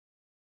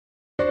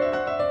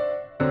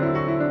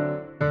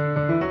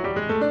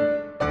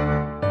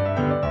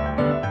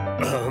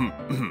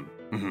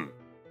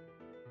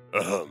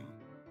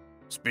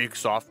speak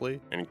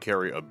softly, and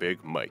carry a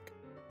big mic.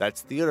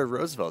 That's Theodore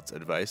Roosevelt's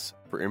advice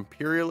for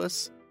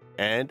imperialists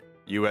and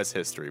U.S.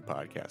 history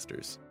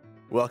podcasters.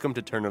 Welcome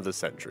to Turn of the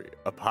Century,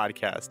 a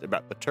podcast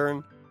about the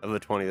turn of the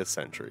 20th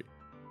century.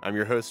 I'm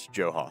your host,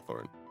 Joe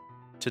Hawthorne.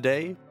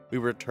 Today, we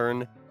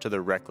return to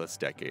the Reckless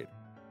Decade,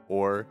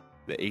 or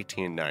the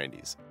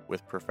 1890s,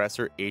 with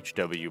Professor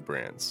H.W.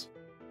 Brands.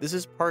 This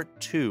is part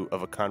 2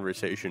 of a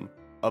conversation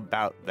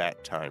about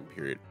that time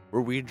period,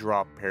 where we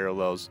draw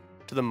parallels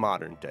to the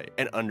modern day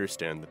and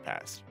understand the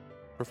past.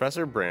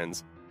 Professor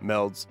Brands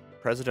melds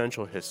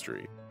presidential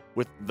history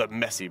with the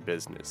messy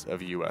business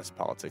of U.S.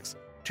 politics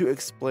to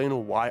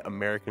explain why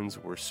Americans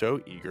were so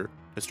eager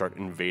to start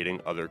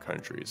invading other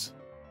countries.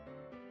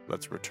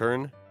 Let's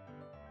return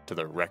to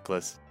the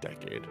Reckless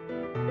Decade.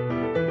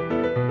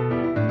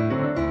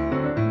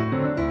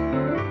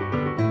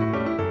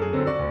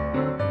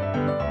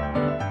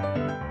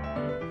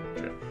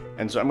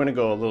 And so I'm going to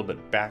go a little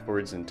bit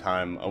backwards in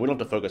time. We don't have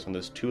to focus on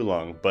this too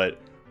long,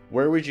 but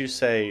where would you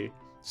say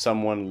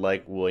someone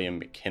like William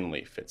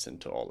McKinley fits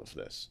into all of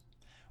this?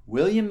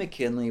 William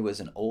McKinley was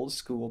an old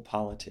school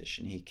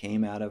politician. He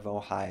came out of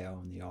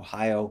Ohio and the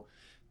Ohio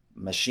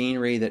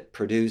machinery that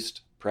produced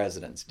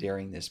presidents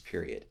during this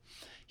period.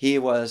 He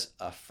was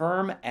a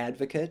firm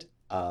advocate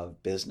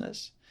of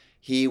business.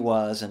 He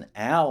was an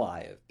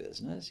ally of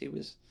business. He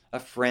was a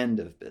friend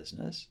of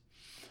business.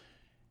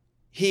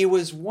 He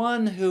was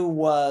one who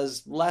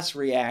was less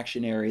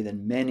reactionary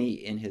than many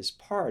in his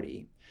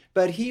party,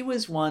 but he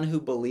was one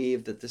who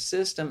believed that the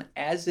system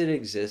as it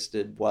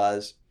existed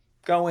was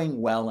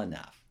going well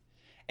enough.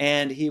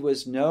 And he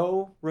was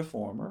no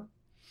reformer.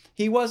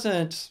 He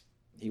wasn't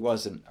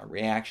a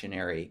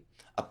reactionary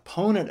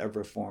opponent of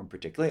reform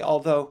particularly,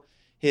 although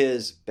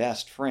his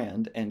best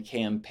friend and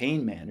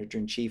campaign manager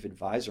and chief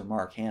advisor,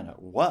 Mark Hanna,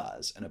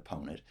 was an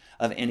opponent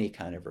of any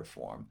kind of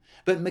reform.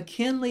 But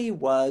McKinley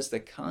was the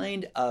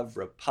kind of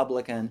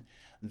Republican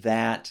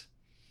that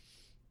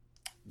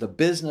the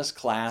business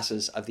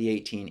classes of the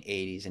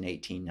 1880s and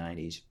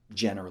 1890s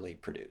generally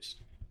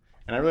produced.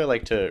 And I really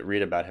like to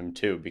read about him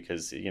too,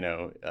 because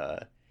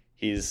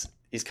he's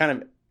kind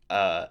of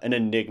an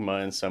enigma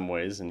in some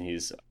ways, and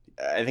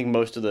I think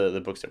most of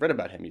the books I've read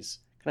about him, he's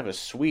kind of a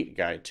sweet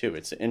guy too.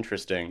 It's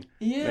interesting.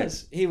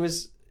 Yes,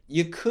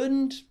 you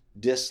couldn't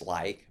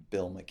dislike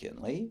Bill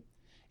McKinley.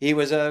 He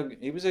was a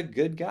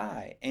good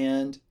guy,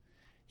 and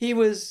he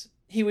was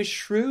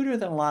shrewder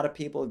than a lot of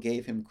people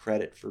gave him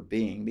credit for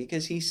being,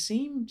 because he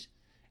seemed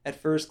at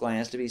first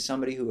glance to be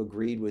somebody who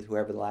agreed with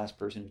whoever the last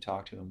person who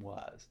talked to him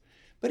was.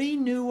 But he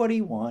knew what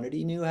he wanted.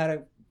 He knew how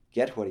to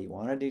get what he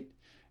wanted. It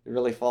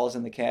really falls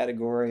in the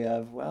category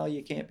of, well,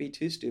 you can't be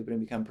too stupid and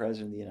become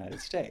president of the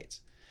United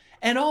States.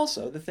 And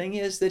also, the thing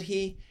is that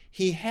he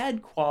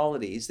had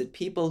qualities that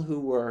people who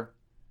were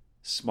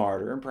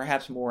smarter and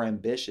perhaps more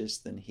ambitious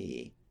than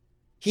he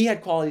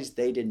had qualities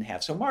they didn't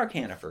have. So Mark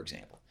Hanna, for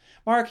example.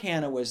 Mark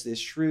Hanna was this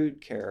shrewd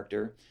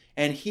character,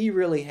 and he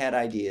really had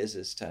ideas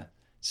as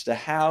to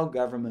how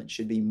government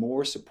should be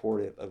more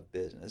supportive of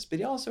business. But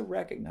he also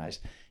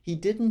recognized he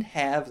didn't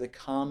have the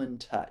common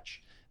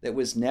touch that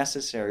was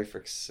necessary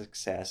for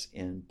success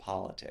in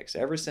politics.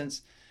 Ever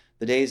since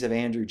the days of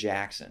Andrew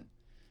Jackson,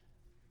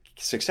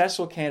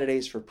 successful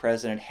candidates for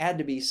president had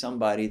to be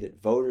somebody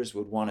that voters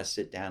would want to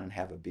sit down and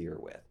have a beer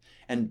with.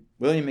 And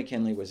William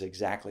McKinley was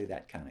exactly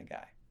that kind of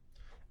guy.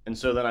 And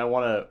so then I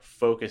want to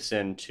focus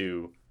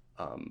into,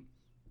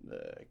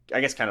 I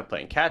guess, kind of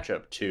playing catch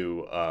up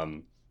to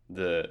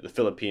the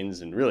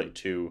Philippines, and really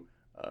to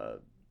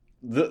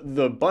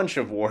the bunch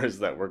of wars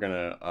that are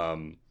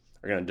going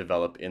to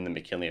develop in the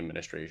McKinley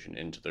administration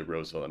into the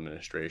Roosevelt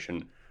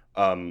administration.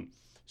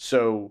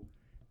 So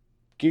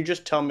can you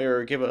just tell me,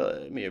 or give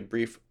me a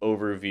brief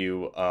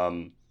overview?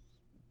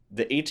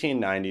 The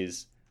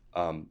 1890s,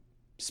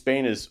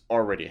 Spain is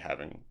already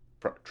having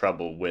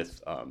trouble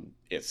with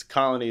its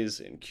colonies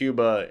in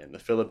Cuba and the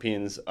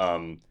Philippines,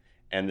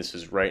 and this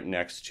is right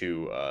next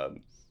to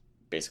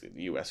basically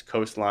the U.S.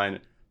 coastline.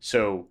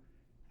 So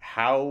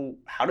how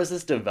does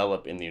this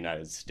develop in the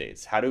United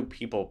States? How do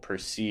people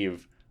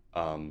perceive,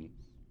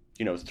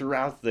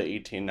 throughout the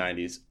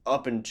 1890s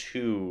up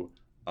into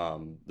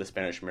the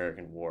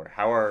Spanish-American War?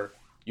 How are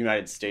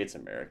United States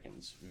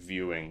Americans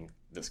viewing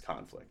this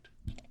conflict?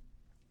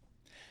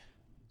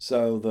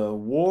 So the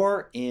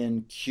war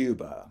in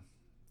Cuba,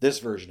 this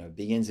version of it,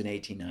 begins in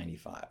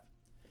 1895.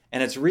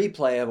 And it's a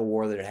replay of a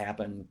war that had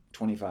happened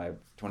 20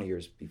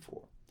 years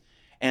before.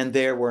 And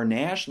there were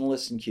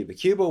nationalists in Cuba.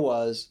 Cuba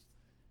was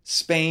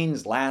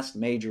Spain's last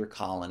major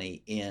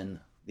colony in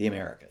the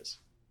Americas.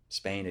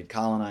 Spain had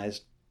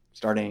colonized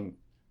starting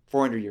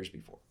 400 years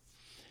before.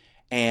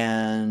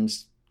 And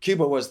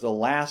Cuba was the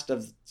last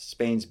of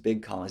Spain's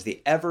big colonies,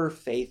 the Ever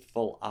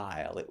Faithful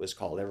Isle, it was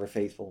called, ever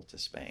faithful to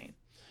Spain.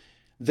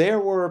 There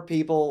were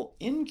people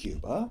in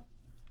Cuba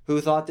who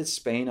thought that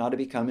Spain ought to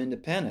become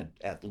independent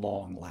at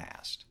long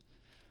last.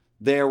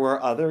 There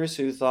were others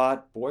who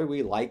thought, boy,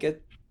 we like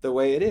it the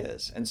way it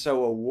is. And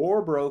so a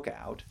war broke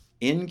out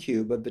in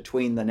Cuba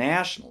between the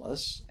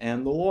nationalists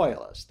and the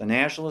loyalists. The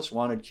nationalists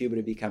wanted Cuba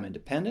to become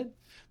independent.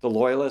 The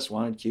Loyalists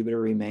wanted Cuba to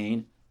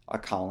remain a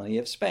colony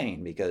of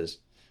Spain because,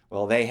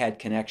 well, they had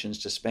connections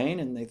to Spain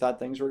and they thought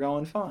things were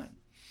going fine.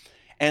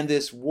 And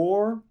this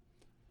war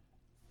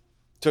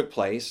took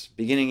place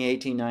beginning in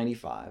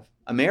 1895.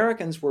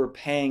 Americans were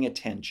paying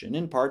attention,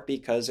 in part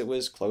because it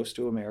was close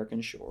to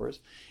American shores,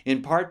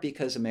 in part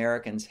because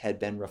Americans had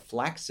been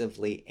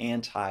reflexively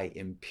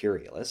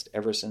anti-imperialist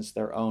ever since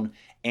their own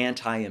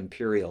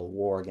anti-imperial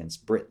war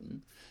against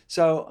Britain.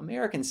 So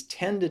Americans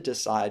tended to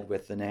side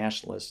with the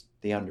nationalists,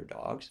 the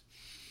underdogs.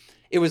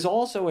 It was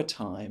also a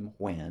time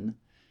when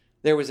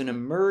there was an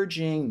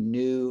emerging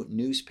new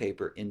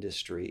newspaper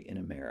industry in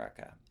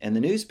America. And the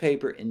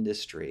newspaper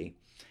industry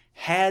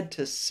had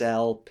to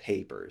sell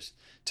papers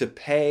to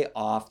pay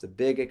off the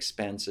big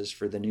expenses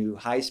for the new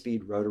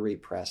high-speed rotary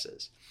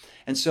presses.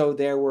 And so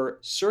there were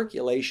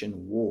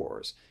circulation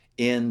wars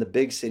in the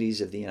big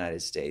cities of the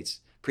United States,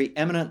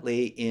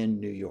 preeminently in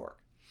New York.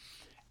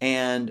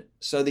 And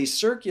so the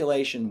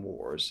circulation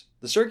wars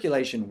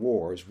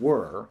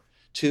were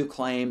to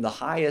claim the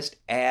highest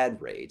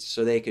ad rates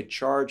so they could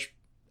charge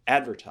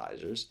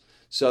advertisers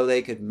so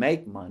they could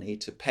make money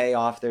to pay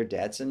off their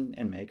debts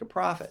and make a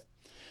profit.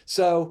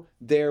 So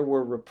there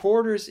were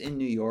reporters in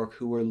New York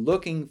who were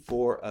looking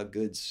for a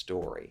good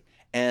story.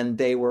 And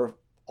they were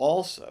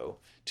also,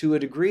 to a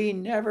degree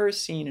never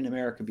seen in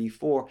America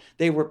before,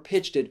 they were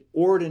pitched at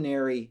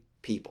ordinary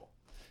people.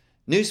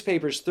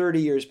 Newspapers 30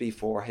 years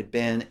before had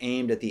been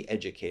aimed at the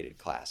educated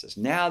classes.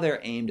 Now they're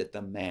aimed at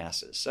the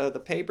masses. So the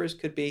papers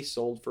could be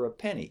sold for a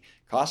penny.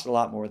 It cost a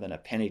lot more than a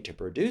penny to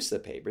produce the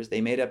papers.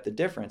 They made up the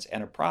difference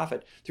and a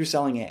profit through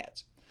selling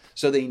ads.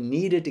 So they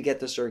needed to get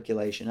the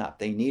circulation up.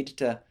 They needed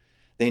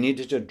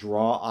to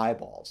draw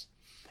eyeballs.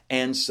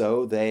 And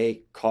so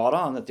they caught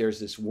on that there's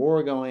this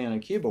war going on in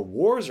Cuba.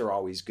 Wars are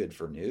always good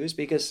for news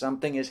because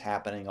something is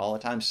happening all the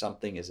time.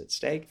 Something is at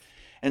stake.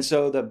 And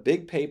so the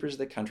big papers of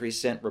the country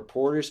sent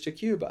reporters to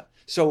Cuba.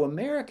 So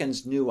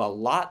Americans knew a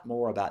lot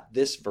more about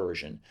this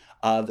version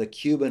of the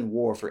Cuban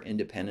War for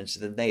Independence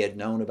than they had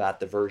known about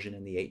the version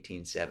in the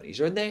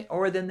 1870s,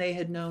 or than they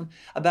had known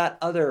about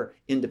other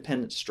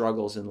independence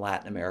struggles in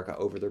Latin America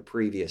over the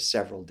previous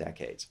several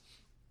decades.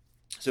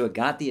 So it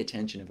got the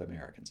attention of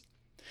Americans.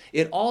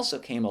 It also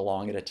came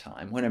along at a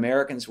time when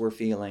Americans were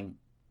feeling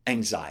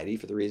anxiety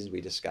for the reasons we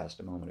discussed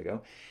a moment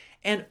ago.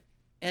 And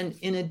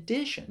in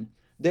addition,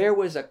 there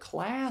was a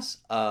class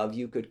of,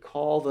 you could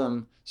call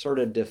them sort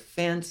of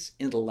defense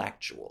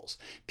intellectuals,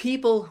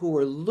 people who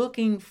were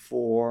looking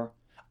for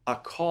a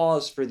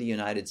cause for the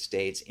United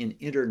States in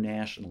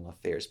international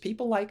affairs.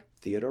 People like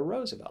Theodore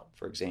Roosevelt,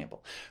 for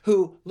example,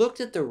 who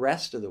looked at the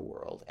rest of the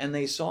world and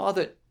they saw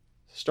that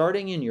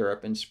starting in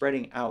Europe and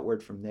spreading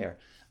outward from there,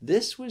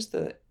 this was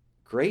the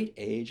great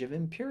age of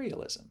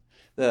imperialism.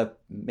 The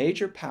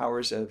major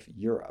powers of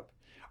Europe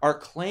are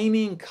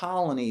claiming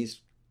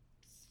colonies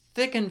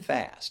thick and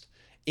fast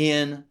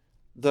in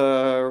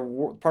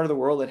the part of the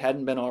world that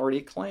hadn't been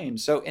already claimed.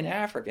 So in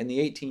Africa in the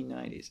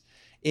 1890s,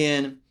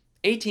 in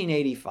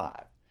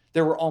 1885,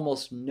 there were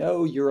almost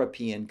no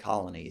European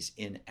colonies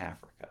in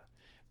Africa.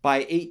 By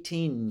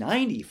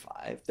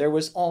 1895, there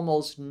was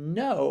almost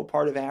no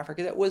part of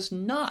Africa that was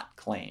not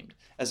claimed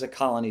as a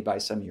colony by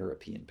some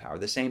European power.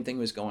 The same thing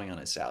was going on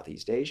in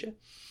Southeast Asia.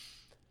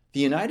 The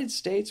United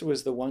States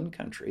was the one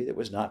country that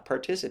was not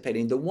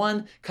participating, the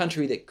one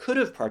country that could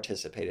have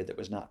participated that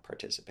was not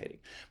participating.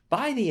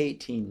 By the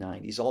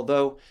 1890s,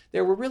 although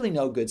there were really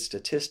no good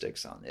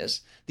statistics on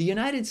this, the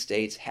United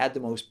States had the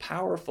most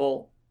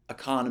powerful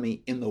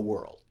economy in the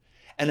world.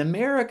 And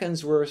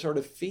Americans were sort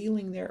of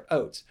feeling their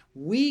oats.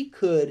 We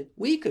could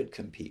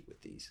compete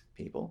with these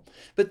people.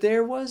 But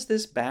there was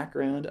this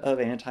background of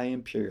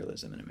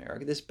anti-imperialism in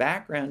America, this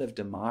background of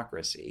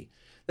democracy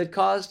that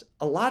caused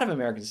a lot of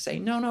Americans to say,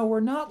 no,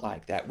 we're not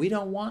like that. We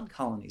don't want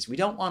colonies. We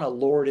don't want to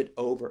lord it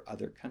over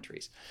other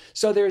countries.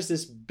 So there's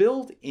this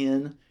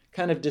built-in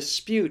kind of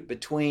dispute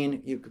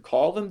between, you could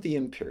call them the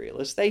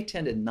imperialists. They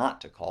tended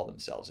not to call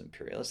themselves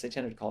imperialists. They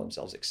tended to call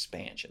themselves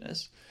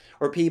expansionists,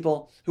 or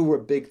people who were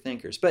big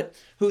thinkers, but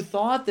who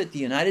thought that the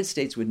United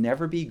States would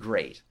never be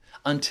great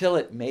until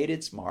it made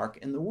its mark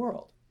in the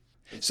world.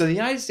 So the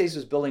United States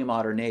was building a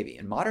modern navy,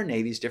 and modern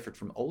navies differed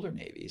from older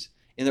navies,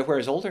 in that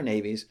whereas older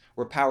navies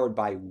were powered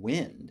by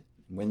wind,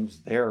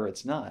 wind's there or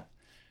it's not,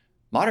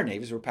 modern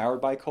navies were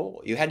powered by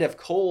coal. You had to have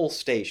coal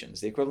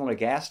stations, the equivalent of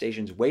gas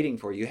stations, waiting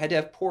for you. You had to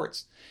have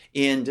ports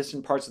in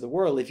distant parts of the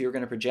world if you were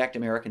going to project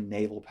American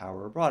naval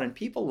power abroad. And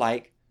people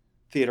like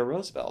Theodore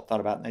Roosevelt thought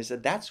about it, and they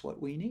said, that's what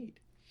we need.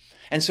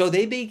 And so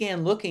they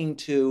began looking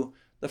to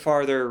the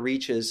farther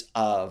reaches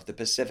of the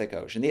Pacific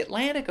Ocean. The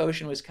Atlantic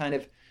Ocean was kind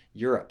of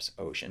Europe's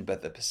ocean,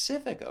 but the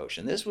Pacific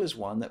Ocean, this was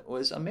one that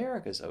was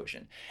America's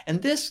ocean.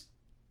 And this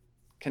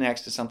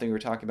connects to something we were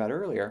talking about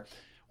earlier.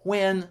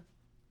 When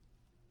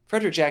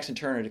Frederick Jackson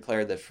Turner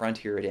declared that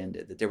frontier had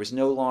ended, that there was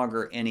no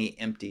longer any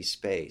empty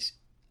space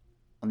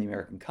on the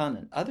American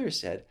continent, others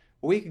said,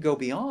 well, we could go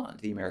beyond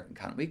the American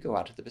continent. We could go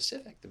out to the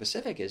Pacific. The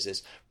Pacific is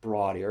this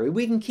broad area.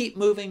 We can keep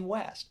moving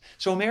west.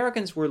 So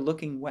Americans were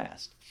looking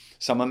west.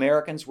 Some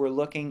Americans were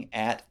looking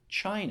at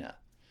China.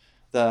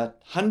 the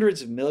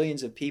hundreds of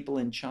millions of people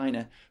in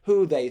China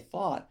who they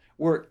thought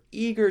were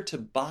eager to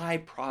buy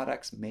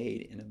products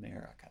made in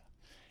America.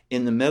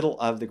 In the middle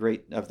of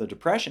the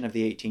Depression of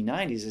the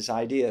 1890s, this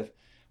idea of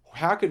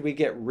how could we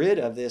get rid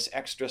of this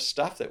extra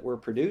stuff that we're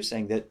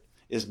producing that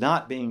is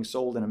not being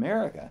sold in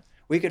America?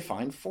 We could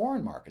find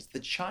foreign markets. The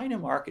China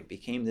market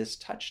became this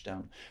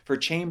touchstone for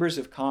chambers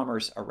of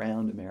commerce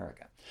around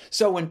America.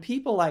 So when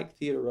people like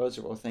Theodore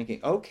Roosevelt were thinking,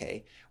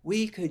 okay,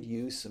 we could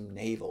use some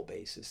naval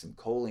bases, some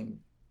coaling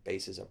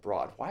bases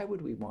abroad. Why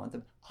would we want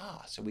them?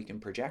 So we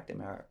can project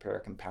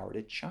American power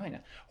to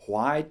China.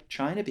 Why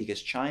China? Because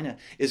China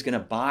is going to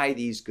buy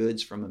these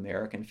goods from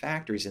American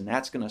factories, and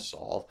that's going to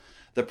solve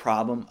the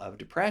problem of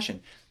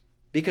depression.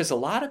 Because a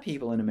lot of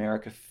people in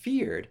America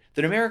feared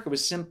that America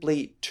was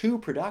simply too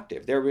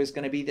productive. There was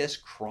going to be this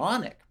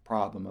chronic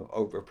problem of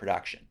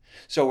overproduction.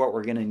 So what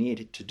we're going to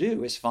need to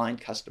do is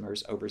find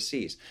customers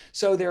overseas.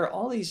 So there are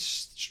all these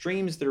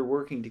streams that are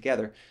working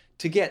together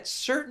to get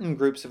certain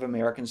groups of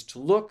Americans to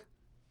look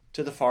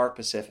to the far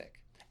Pacific.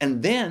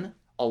 And then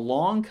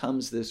along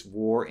comes this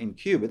war in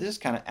Cuba. This is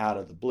kind of out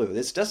of the blue.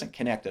 This doesn't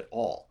connect at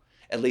all,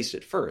 at least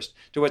at first,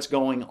 to what's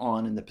going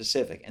on in the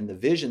Pacific and the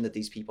vision that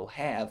these people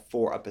have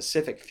for a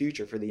Pacific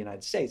future for the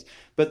United States.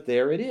 But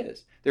there it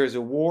is. There's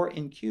a war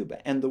in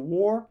Cuba. And the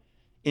war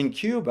in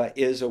Cuba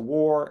is a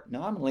war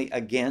nominally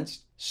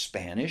against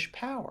Spanish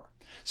power.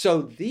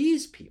 So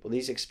these people,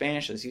 these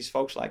expansionists, these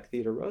folks like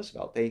Theodore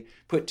Roosevelt, they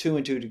put two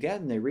and two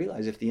together and they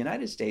realize if the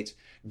United States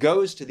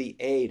goes to the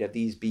aid of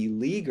these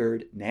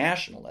beleaguered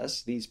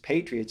nationalists, these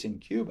patriots in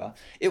Cuba,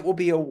 it will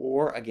be a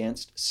war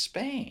against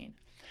Spain.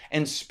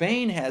 And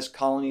Spain has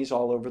colonies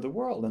all over the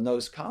world, and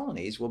those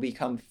colonies will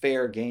become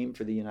fair game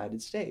for the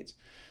United States.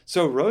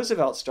 So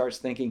Roosevelt starts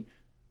thinking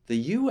the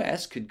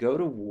U.S. could go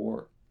to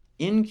war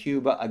in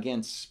Cuba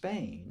against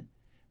Spain,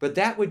 but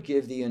that would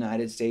give the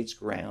United States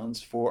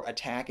grounds for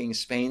attacking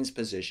Spain's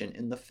position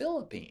in the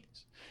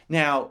Philippines.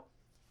 Now,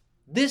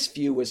 this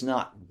view was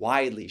not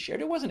widely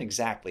shared. It wasn't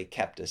exactly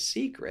kept a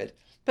secret,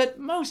 but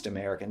most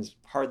Americans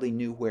hardly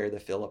knew where the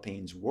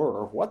Philippines were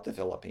or what the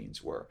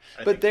Philippines were.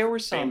 But there were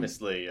some...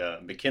 Famously,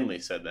 McKinley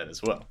said that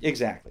as well.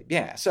 Exactly,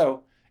 yeah.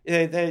 So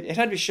it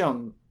had to be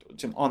shown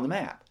on the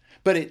map.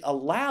 But it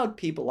allowed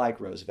people like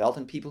Roosevelt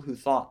and people who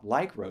thought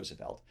like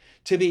Roosevelt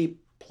to be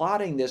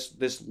plotting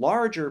this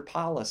larger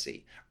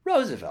policy.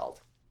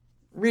 Roosevelt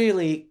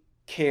really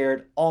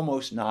cared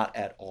almost not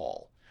at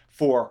all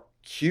for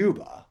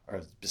Cuba,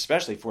 or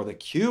especially for the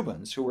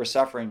Cubans who were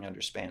suffering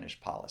under Spanish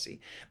policy.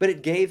 But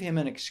it gave him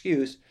an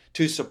excuse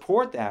to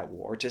support that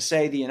war, to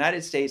say the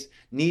United States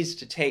needs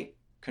to take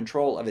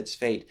control of its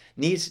fate,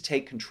 needs to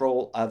take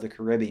control of the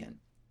Caribbean.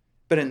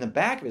 But in the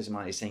back of his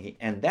mind, he's thinking,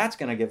 and that's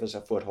going to give us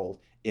a foothold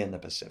in the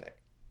Pacific.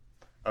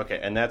 Okay,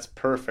 and that's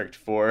perfect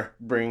for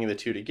bringing the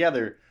two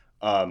together.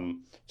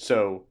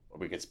 So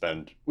we could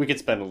spend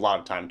a lot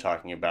of time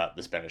talking about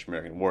the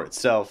Spanish-American War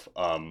itself,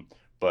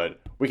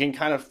 but we can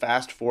kind of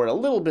fast forward a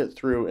little bit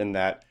through in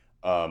that,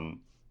 the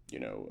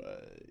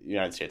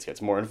United States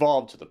gets more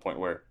involved to the point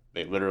where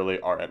they literally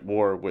are at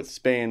war with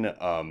Spain.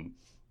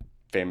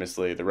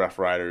 Famously, the Rough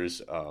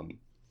Riders,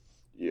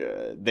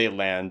 they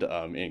land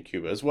in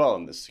Cuba as well,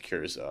 and this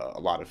secures a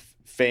lot of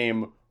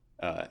fame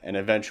and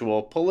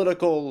eventual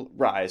political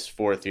rise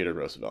for Theodore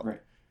Roosevelt.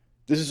 Right.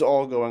 This is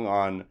all going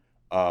on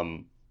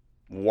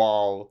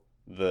while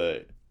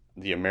the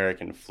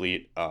American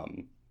fleet,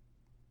 the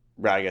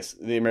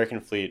American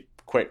fleet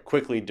quite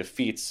quickly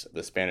defeats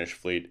the Spanish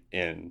fleet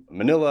in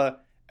Manila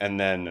and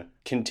then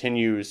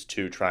continues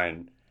to try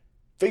and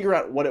figure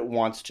out what it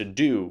wants to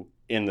do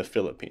in the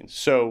Philippines.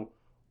 So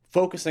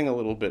focusing a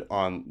little bit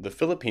on the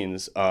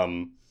Philippines,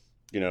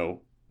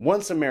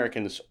 once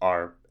Americans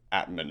are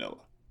at Manila,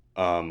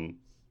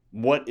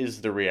 what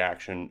is the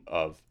reaction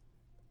of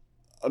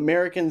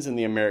Americans and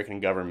the American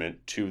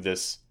government to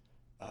this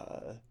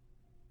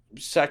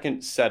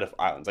second set of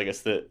islands, I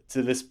guess, to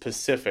this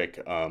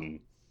Pacific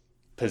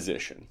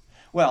position?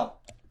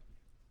 Well,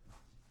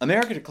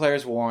 America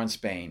declares war on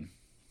Spain,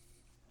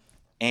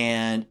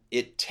 and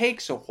it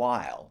takes a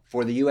while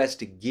for the U.S.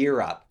 to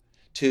gear up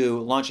to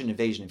launch an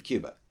invasion of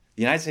Cuba.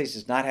 The United States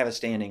does not have a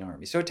standing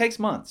army, so it takes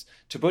months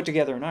to put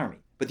together an army.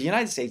 But the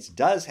United States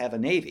does have a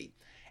navy,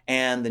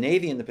 and the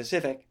Navy in the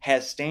Pacific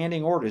has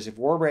standing orders. If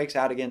war breaks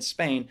out against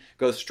Spain,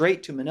 go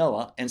straight to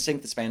Manila and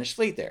sink the Spanish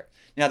fleet there.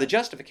 Now, the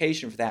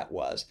justification for that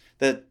was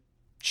that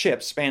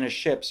Spanish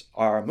ships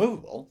are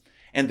movable,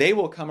 and they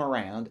will come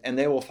around and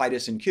they will fight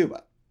us in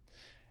Cuba.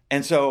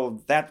 And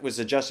so that was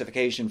the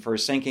justification for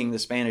sinking the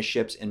Spanish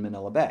ships in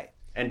Manila Bay.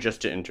 And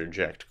just to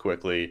interject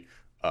quickly,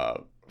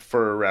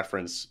 for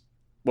reference,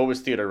 what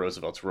was Theodore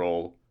Roosevelt's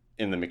role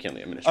in the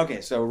McKinley administration?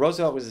 Okay, so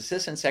Roosevelt was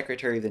Assistant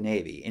Secretary of the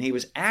Navy, and he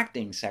was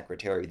acting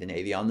Secretary of the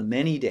Navy on the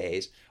many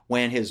days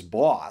when his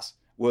boss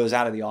was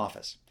out of the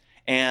office.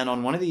 And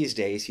on one of these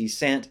days, he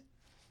sent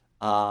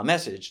a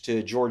message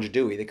to George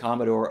Dewey, the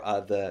Commodore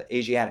of the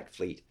Asiatic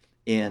Fleet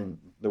in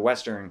the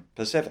Western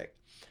Pacific.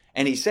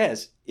 And he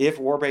says, if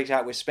war breaks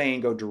out with Spain,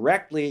 go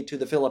directly to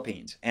the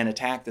Philippines and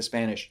attack the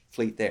Spanish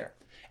fleet there.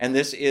 And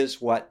this is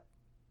what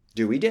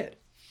Dewey did.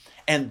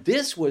 And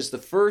this was the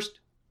first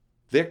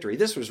victory.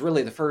 This was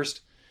really the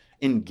first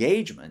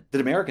engagement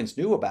that Americans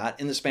knew about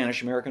in the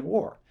Spanish-American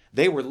War.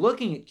 They were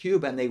looking at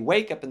Cuba and they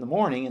wake up in the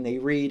morning and they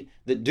read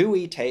that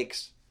Dewey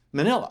takes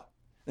Manila.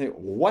 They go,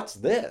 what's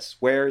this?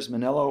 Where's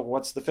Manila?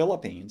 What's the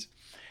Philippines?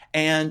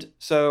 And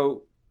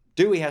so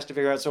Dewey has to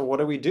figure out, so what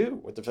do we do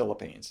with the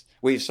Philippines?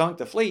 We've sunk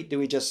the fleet. Do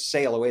we just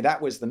sail away?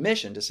 That was the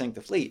mission, to sink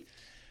the fleet.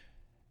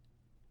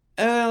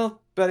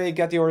 But he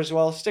got the orders,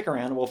 well, stick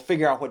around and we'll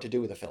figure out what to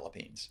do with the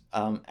Philippines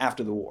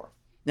after the war.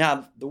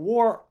 Now, the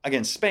war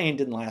against Spain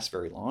didn't last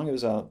very long. It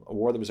was a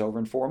war that was over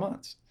in 4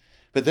 months.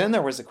 But then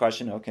there was the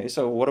question, okay,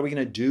 so what are we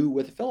going to do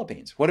with the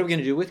Philippines? What are we going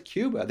to do with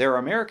Cuba? There are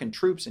American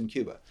troops in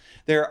Cuba.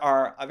 There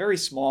are a very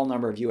small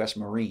number of U.S.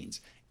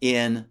 Marines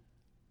in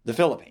the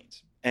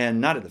Philippines.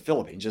 And not in the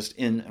Philippines, just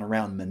in and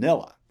around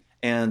Manila.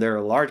 And there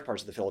are large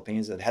parts of the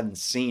Philippines that hadn't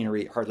seen or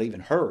hardly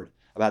even heard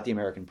about the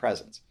American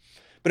presence.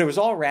 But it was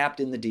all wrapped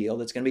in the deal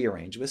that's going to be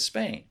arranged with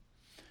Spain.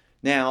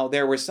 Now,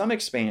 there were some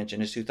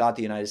expansionists who thought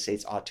the United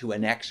States ought to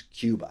annex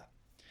Cuba.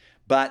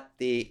 But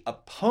the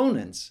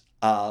opponents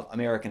of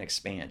American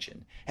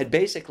expansion had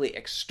basically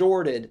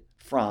extorted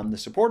from the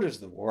supporters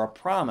of the war a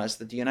promise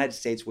that the United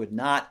States would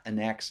not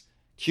annex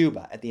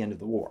Cuba at the end of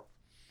the war.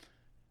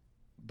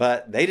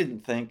 But they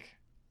didn't think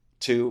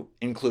to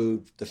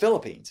include the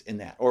Philippines in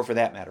that, or for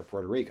that matter,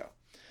 Puerto Rico.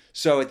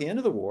 So at the end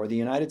of the war, the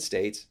United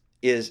States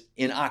is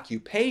in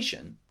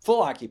occupation,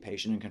 full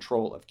occupation and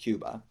control of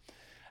Cuba,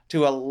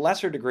 to a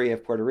lesser degree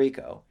of Puerto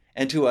Rico,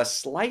 and to a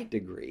slight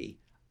degree,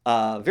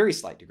 very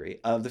slight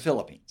degree, of the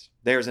Philippines.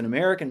 There's an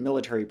American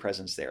military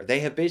presence there. They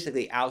have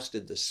basically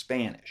ousted the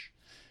Spanish,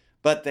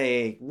 but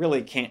they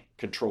really can't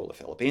control the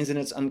Philippines, and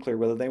it's unclear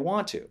whether they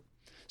want to.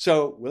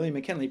 So William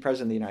McKinley,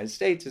 President of the United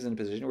States, is in a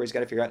position where he's got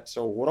to figure out,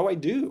 so what do I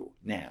do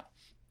now?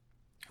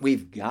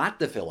 We've got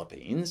the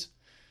Philippines.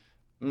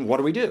 What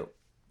do we do?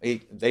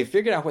 They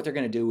figured out what they're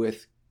going to do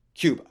with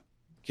Cuba.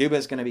 Cuba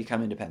is going to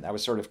become independent. That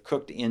was sort of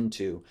cooked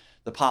into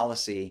the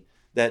policy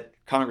that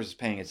Congress is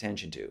paying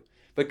attention to.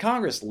 But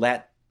Congress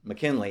let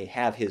McKinley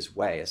have his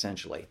way,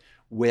 essentially,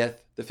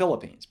 with the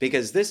Philippines,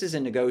 because this is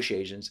in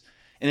negotiations,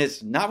 and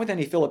it's not with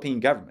any Philippine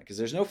government, because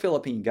there's no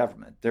Philippine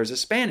government. There's a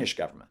Spanish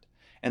government,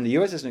 and the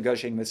U.S. is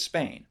negotiating with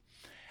Spain.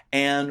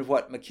 And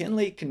what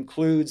McKinley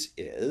concludes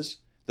is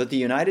that the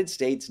United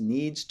States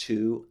needs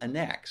to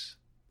annex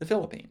the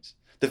Philippines.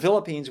 The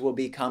Philippines will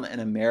become an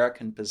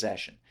American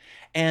possession.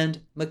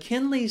 And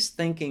McKinley's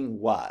thinking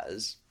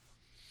was,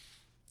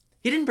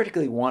 he didn't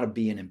particularly want to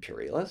be an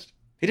imperialist.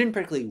 He didn't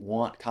particularly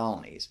want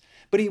colonies.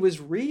 But he was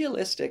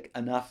realistic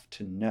enough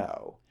to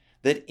know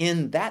that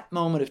in that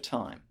moment of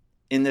time,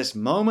 in this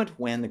moment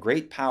when the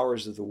great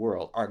powers of the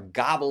world are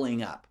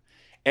gobbling up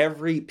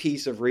every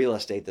piece of real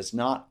estate that's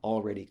not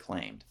already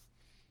claimed,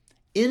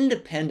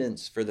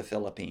 independence for the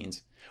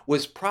Philippines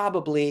was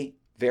probably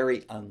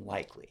very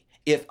unlikely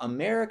if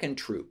American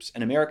troops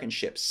and American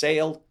ships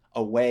sailed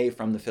away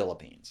from the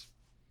Philippines.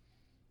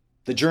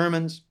 The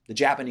Germans, the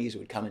Japanese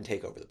would come and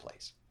take over the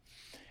place.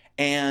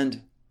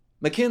 And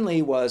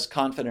McKinley was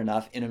confident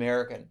enough in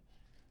American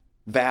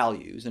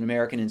values and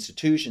American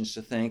institutions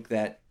to think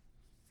that,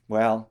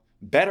 well,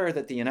 better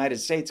that the United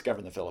States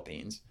govern the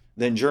Philippines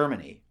than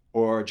Germany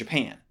or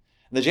Japan.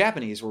 The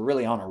Japanese were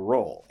really on a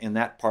roll in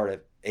that part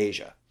of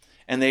Asia.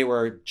 And they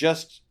had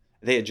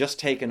just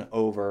taken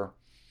over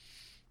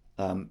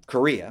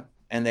Korea,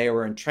 and they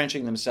were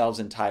entrenching themselves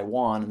in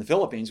Taiwan, and the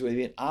Philippines would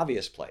be an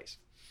obvious place.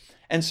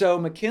 And so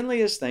McKinley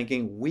is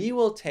thinking, we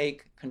will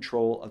take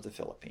control of the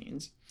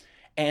Philippines,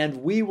 and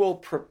we will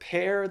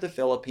prepare the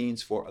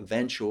Philippines for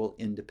eventual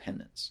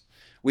independence.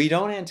 We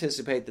don't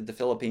anticipate that the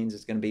Philippines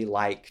is going to be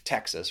like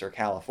Texas or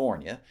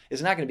California.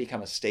 It's not going to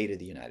become a state of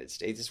the United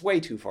States. It's way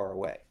too far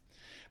away.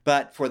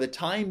 But for the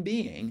time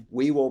being,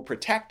 we will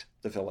protect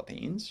the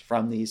Philippines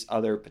from these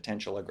other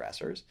potential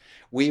aggressors.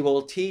 We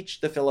will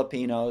teach the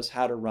Filipinos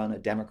how to run a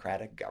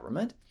democratic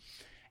government.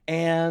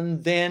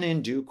 And then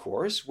in due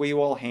course, we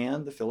will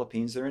hand the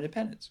Philippines their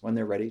independence when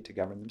they're ready to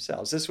govern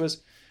themselves. This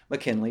was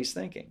McKinley's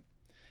thinking.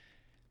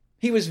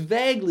 He was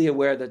vaguely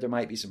aware that there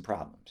might be some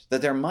problems,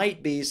 that there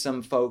might be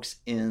some folks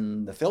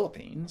in the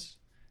Philippines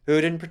who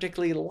didn't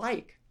particularly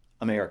like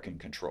American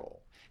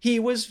control. He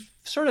was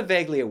sort of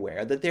vaguely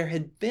aware that there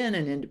had been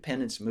an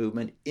independence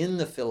movement in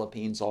the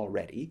Philippines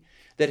already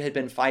that had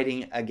been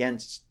fighting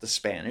against the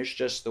Spanish,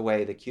 just the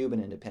way the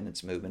Cuban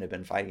independence movement had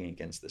been fighting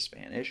against the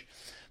Spanish.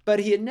 But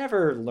he had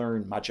never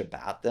learned much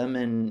about them,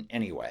 and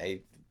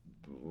anyway,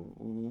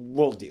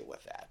 we'll deal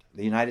with that.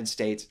 The United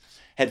States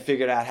had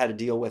figured out how to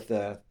deal with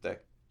the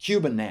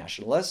Cuban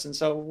nationalists, and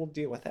so we'll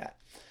deal with that.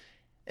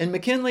 And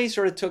McKinley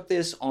sort of took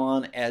this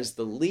on as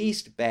the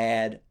least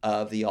bad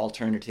of the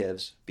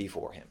alternatives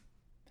before him.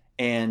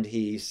 And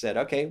he said,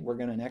 okay, we're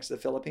going to annex the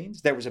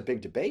Philippines. There was a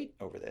big debate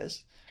over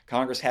this.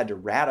 Congress had to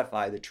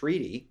ratify the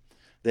treaty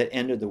that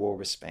ended the war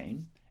with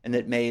Spain and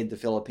that made the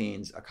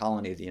Philippines a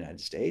colony of the United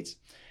States.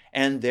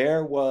 And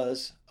there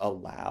was a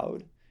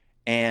loud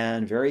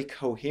and very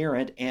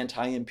coherent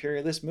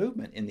anti-imperialist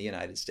movement in the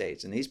United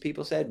States. And these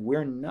people said,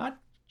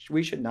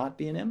 we should not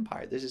be an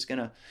empire. This is going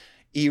to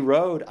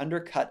erode,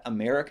 undercut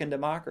American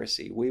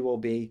democracy. We will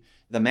be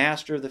the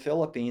master of the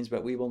Philippines,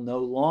 but we will no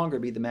longer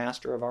be the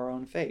master of our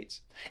own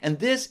fates. And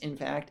this, in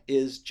fact,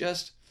 is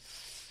just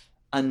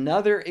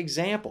another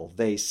example,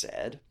 they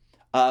said,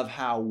 of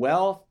how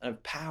wealth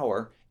and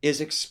power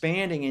is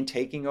expanding and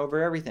taking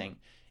over everything.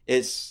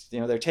 It's,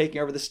 they're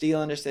taking over the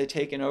steel industry, they're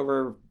taking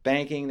over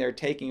banking, they're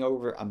taking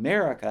over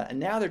America, and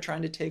now they're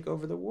trying to take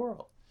over the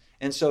world.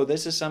 And so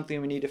this is something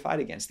we need to fight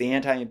against. The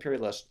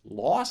anti-imperialists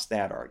lost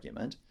that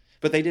argument,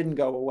 but they didn't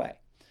go away.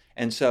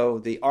 And so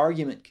the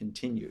argument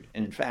continued.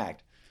 And in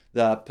fact,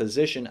 the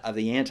position of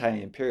the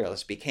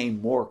anti-imperialists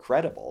became more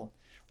credible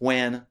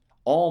when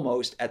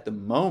almost at the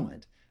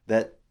moment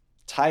that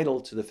title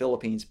to the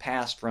Philippines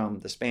passed from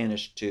the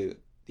Spanish to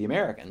the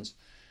Americans,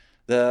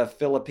 the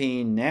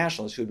Philippine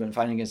nationalists who had been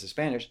fighting against the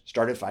Spanish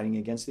started fighting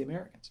against the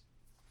Americans.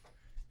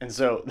 And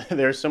so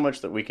there's so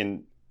much that we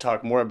can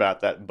talk more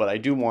about that, but I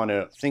do want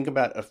to think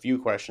about a few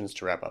questions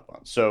to wrap up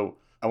on. So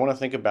I want to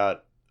think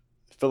about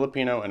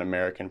Filipino and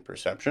American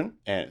perception,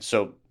 and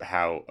so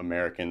how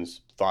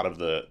Americans thought of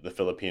the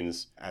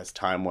Philippines as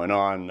time went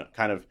on,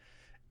 kind of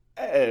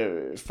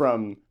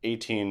from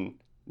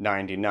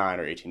 1899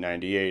 or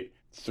 1898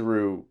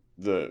 through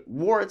the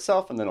war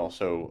itself, and then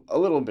also a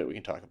little bit we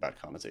can talk about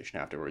colonization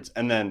afterwards,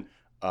 and then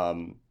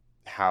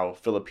how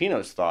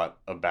Filipinos thought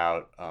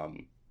about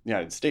the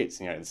United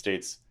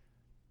States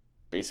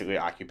basically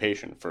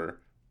occupation for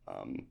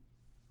a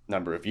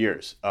number of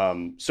years.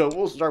 So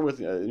we'll start with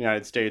the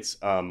United States.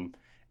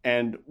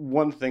 And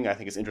one thing I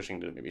think is interesting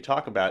to maybe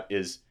talk about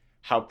is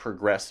how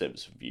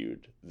progressives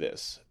viewed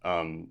this.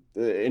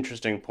 The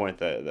interesting point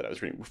that I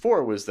was reading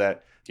before was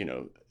that,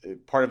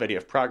 part of the idea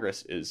of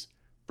progress is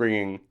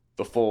bringing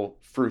the full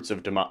fruits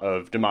of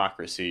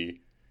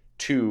democracy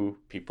to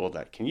people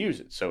that can use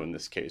it. So in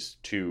this case,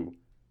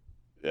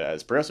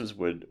 as progressives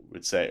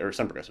would say, or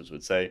some progressives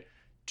would say,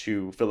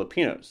 to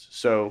Filipinos.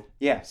 So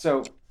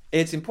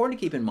it's important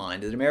to keep in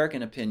mind that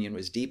American opinion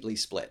was deeply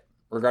split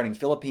regarding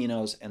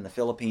Filipinos and the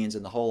Philippines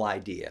and the whole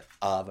idea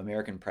of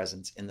American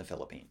presence in the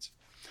Philippines.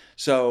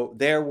 So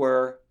there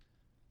were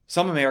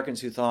some Americans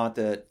who thought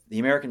that the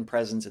American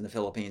presence in the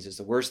Philippines is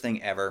the worst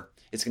thing ever.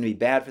 It's going to be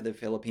bad for the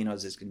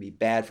Filipinos. It's going to be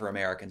bad for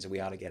Americans, and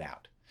we ought to get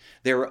out.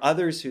 There were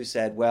others who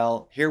said,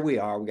 well, here we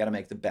are. We got to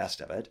make the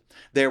best of it.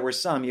 There were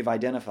some, you've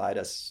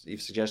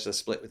suggested a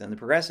split within the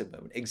progressive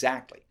movement.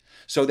 Exactly.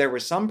 So there were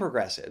some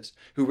progressives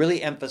who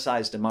really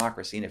emphasized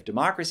democracy. And if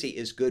democracy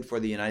is good for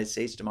the United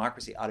States,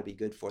 democracy ought to be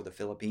good for the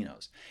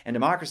Filipinos. And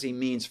democracy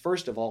means,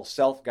 first of all,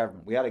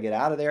 self-government. We ought to get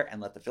out of there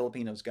and let the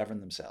Filipinos govern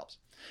themselves.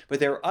 But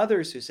there were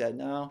others who said,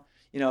 no,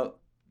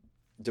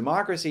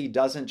 democracy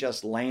doesn't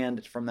just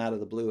land from out of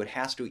the blue. It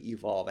has to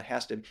evolve.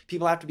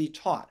 People have to be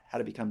taught how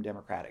to become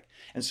democratic.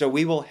 And so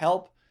we will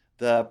help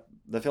the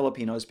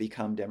Filipinos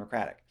become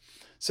democratic.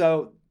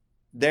 So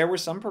there were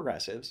some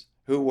progressives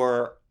who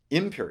were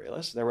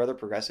imperialists. There were other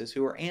progressives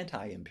who were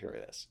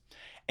anti-imperialists.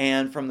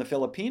 And from the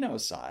Filipino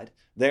side,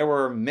 there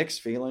were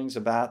mixed feelings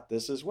about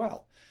this as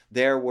well.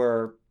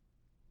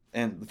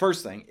 And the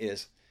first thing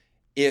is,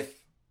 if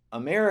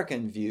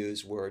American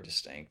views were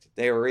distinct,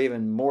 they were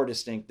even more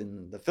distinct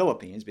than the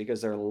Philippines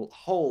because there are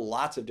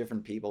lots of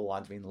different people,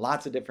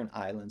 lots of different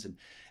islands, and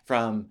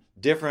from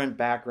different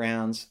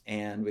backgrounds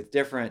and with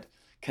different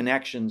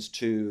connections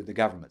to the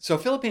government. So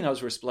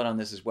Filipinos were split on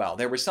this as well.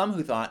 There were some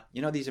who thought,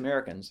 these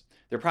Americans,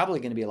 they're probably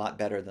going to be a lot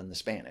better than the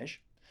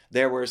Spanish.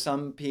 There were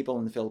some people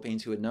in the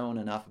Philippines who had known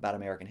enough about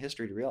American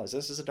history to realize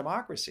this is a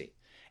democracy.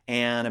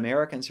 And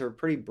Americans are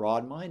pretty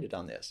broad-minded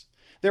on this.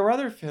 There were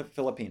other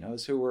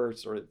Filipinos who were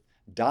sort of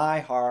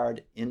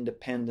die-hard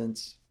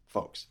independence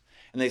folks.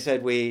 And they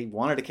said, we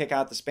wanted to kick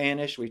out the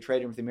Spanish, we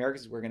traded with the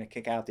Americans, we're going to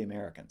kick out the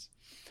Americans.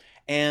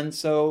 And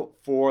so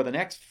for the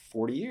next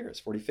 50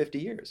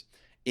 years,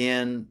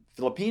 in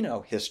Filipino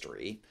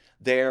history,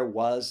 there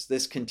was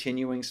this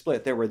continuing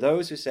split. There were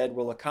those who said,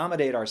 we'll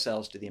accommodate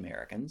ourselves to the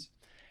Americans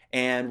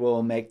and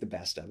we'll make the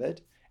best of it.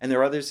 And there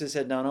were others who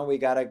said, no, we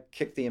got to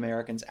kick the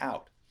Americans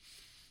out.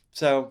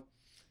 So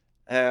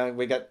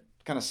we got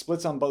kind of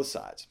splits on both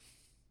sides.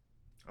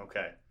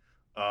 Okay.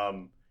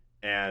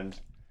 And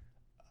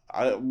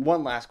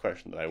one last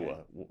question that I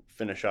will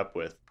finish up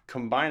with,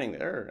 combining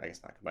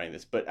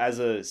this, but as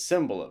a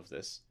symbol of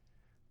this,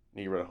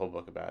 you wrote a whole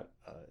book about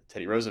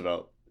Teddy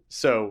Roosevelt.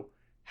 So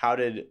how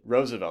did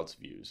Roosevelt's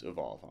views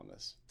evolve on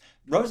this?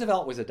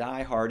 Roosevelt was a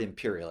die-hard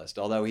imperialist,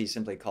 although he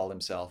simply called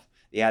himself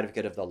the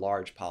advocate of the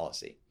large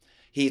policy.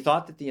 He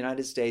thought that the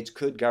United States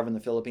could govern the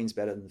Philippines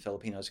better than the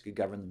Filipinos could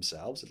govern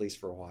themselves, at least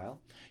for a while.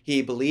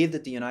 He believed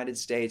that the United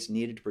States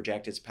needed to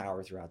project its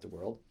power throughout the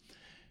world.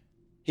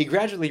 He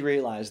gradually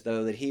realized,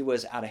 though, that he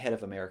was out ahead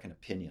of American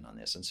opinion on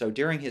this. And so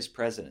during his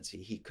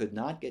presidency, he could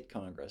not get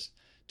Congress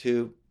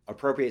to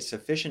appropriate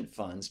sufficient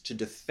funds to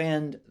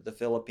defend the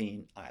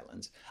Philippine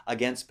Islands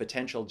against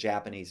potential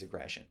Japanese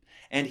aggression.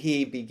 And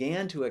he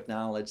began to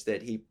acknowledge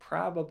that he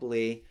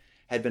probably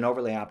had been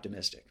overly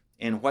optimistic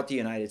in what the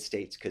United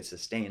States could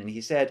sustain. And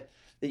he said,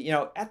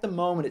 At the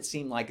moment, it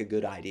seemed like a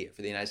good idea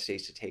for the United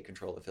States to take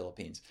control of the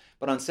Philippines.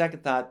 But on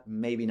second thought,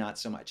 maybe not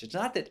so much. It's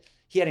not that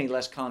he had any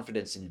less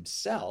confidence in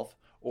himself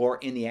or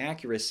in the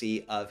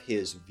accuracy of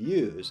his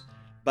views,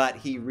 but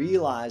he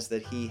realized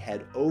that he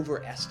had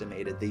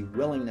overestimated the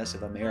willingness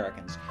of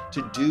Americans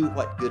to do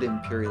what good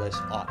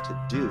imperialists ought to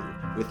do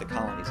with the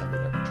colonies under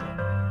their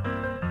control.